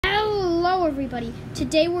Hello, everybody.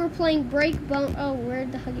 Today we're playing Breakbone. Oh,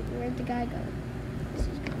 where'd the guy go? This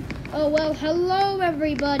is gone. Oh well, hello,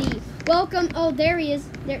 everybody. Welcome. Oh, there he is.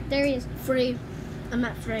 There he is. Free. I'm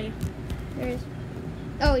at free. There he is.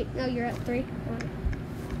 Oh, wait, no, you're at 3.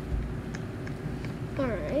 All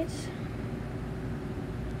right.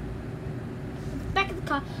 Back at the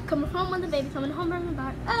car. Coming home with the baby. Coming home from the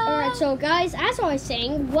bar. All right. So, guys, as I was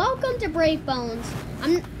saying, welcome to Breakbones.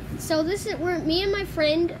 We're me and my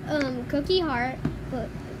friend Cookie Heart, but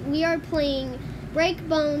we are playing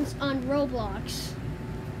Breakbones on Roblox.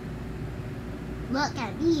 Look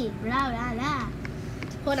at me. Blah, blah, blah.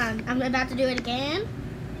 Hold on. I'm about to do it again.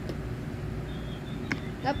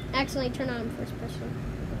 Yep, accidentally turn on first person.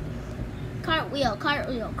 Cartwheel,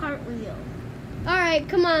 cartwheel, cartwheel. All right,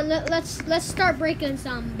 come on. Let's start breaking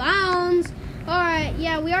some bounds. All right,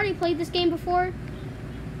 yeah, we already played this game before.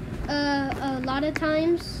 A lot of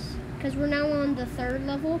times. Because we're now on the 3rd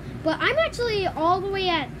level, but I'm actually all the way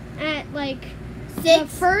at like 6. the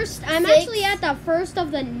first. I'm actually at the first of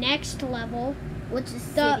the next level, which is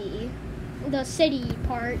city. The city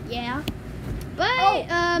part, yeah. But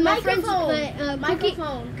my friend's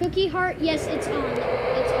microphone. Cookie Heart. Yes, it's on.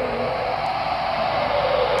 It's on.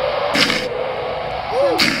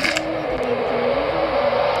 Ooh.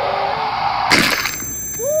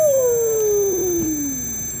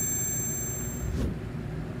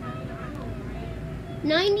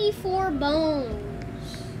 94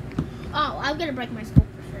 bones. Oh, I'm gonna break my skull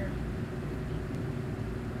for sure.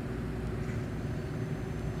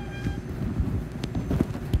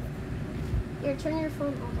 Here, turn your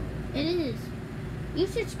phone on. It is. You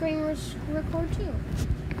should screen record too.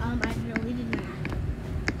 I deleted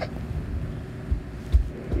that.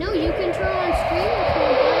 No, you can turn on screen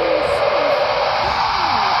record by yourself.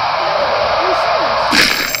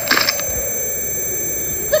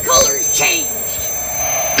 The colors changed.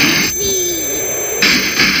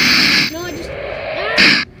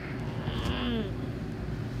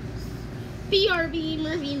 BRB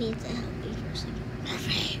Murphy needs to help me for a second.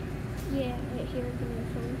 Murphy. Yeah, right here, give me your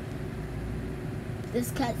phone.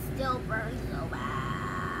 This cut still burns so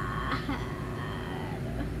bad.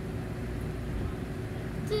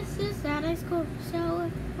 This is that ice cold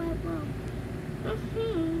shower. Wet wrong.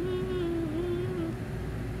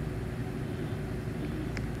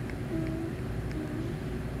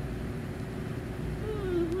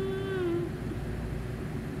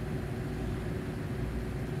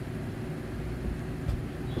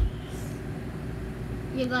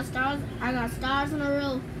 You got stars? I got stars in a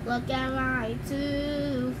row. Look at my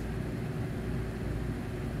tooth.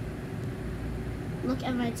 Look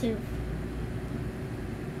at my tooth.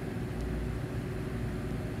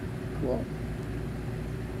 Cool.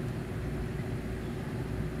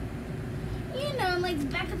 You know, like the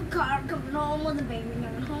back of the car, coming home with the baby,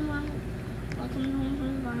 coming home, coming home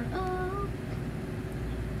from the bar. Oh.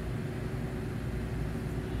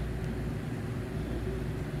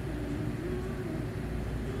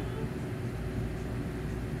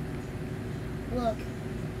 Look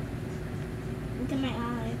at my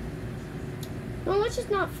eye. Well, let's just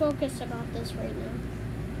not focus about this right now.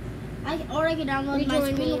 I can download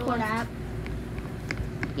my screen record app.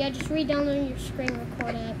 Yeah, just re-download your screen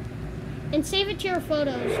record app. And save it to your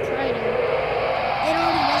photos. Try to. It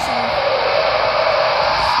already does it.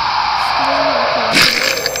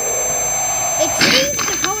 It changed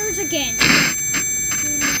the colors again.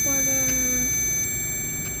 Screen recorder.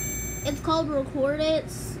 It's called Record It.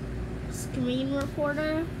 Screen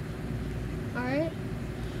recorder. Alright.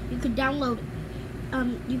 You could download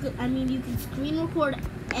you could screen record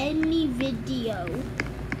any video.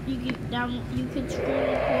 You could screen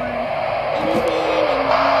record anything and then you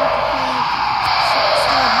have to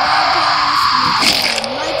start broadcast, the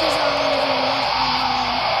mic is on if you want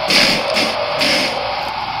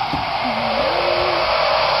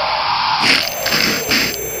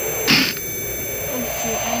Oh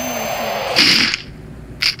shoot, I know I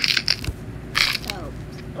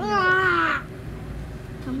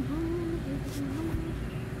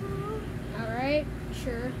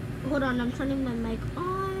Sure. Hold on, I'm turning my mic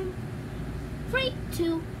on. 3,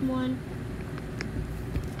 2, 1.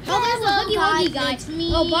 Oh, there's a Huggy guy. It's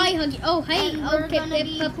me. Oh, bye, Huggy. Oh, hey. And we're Okay, gonna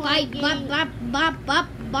be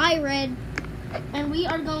bye, Red. And we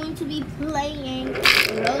are going to be playing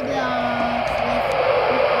Roblox with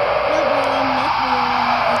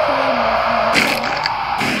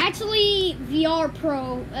Actually, VR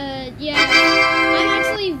Pro. Yeah, I'm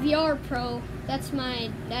actually VR Pro. That's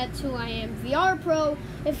who I am. VR Pro.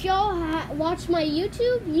 If y'all watch my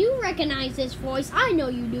YouTube, you recognize this voice. I know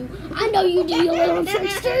you do. I know you do, you little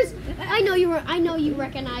tricksters. I know you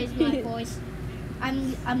recognize my voice.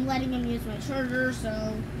 I'm letting him use my charger,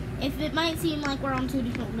 so if it might seem like we're on two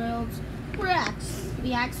different worlds,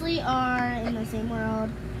 we actually are in the same world.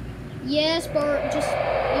 Yes, but we're on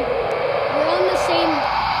the same.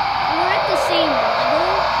 We're at the same level.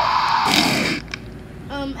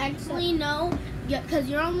 Actually no, because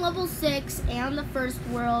you're on level 6 and the first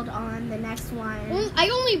world on the next one. Well, I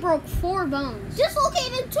only broke 4 bones. Just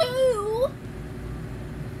located 2.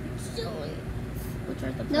 Silly. Which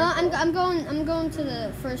are the No, purple? I'm going to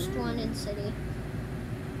the first one in city.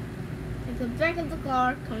 It's the back of the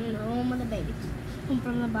car coming home with a baby. Home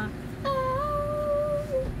from the back.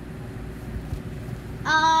 Oh.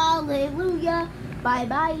 Hallelujah. Bye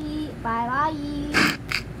bye. Bye bye.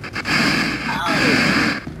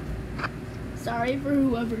 Oh. Sorry for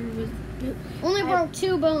whoever was. Only broke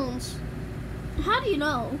 2 bones. How do you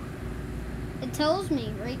know? It tells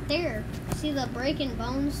me right there. See the breaking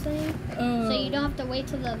bones thing? So you don't have to wait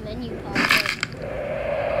till the menu pops up.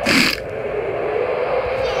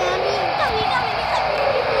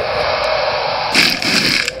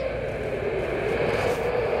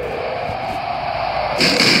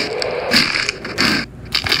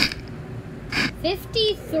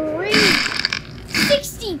 $53,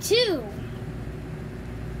 $62.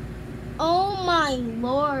 Oh my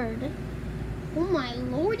lord. Oh my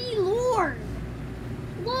lordy lord.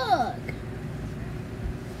 Look.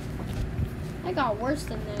 I got worse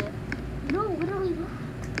than that. No, literally look.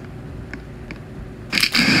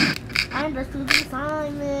 I understood the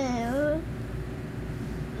assignment.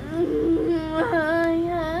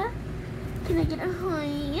 Can I get a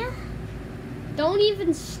high? Don't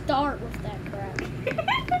even start with that crap.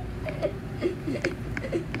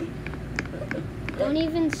 Don't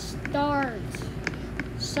even start.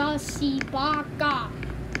 Saucy baka.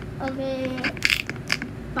 Okay.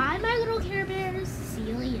 Bye, my little Care Bears. See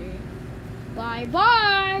you later. Bye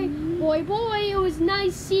bye. Boy, it was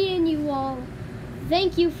nice seeing you all.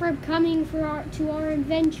 Thank you for coming to our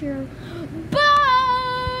adventure. Bye.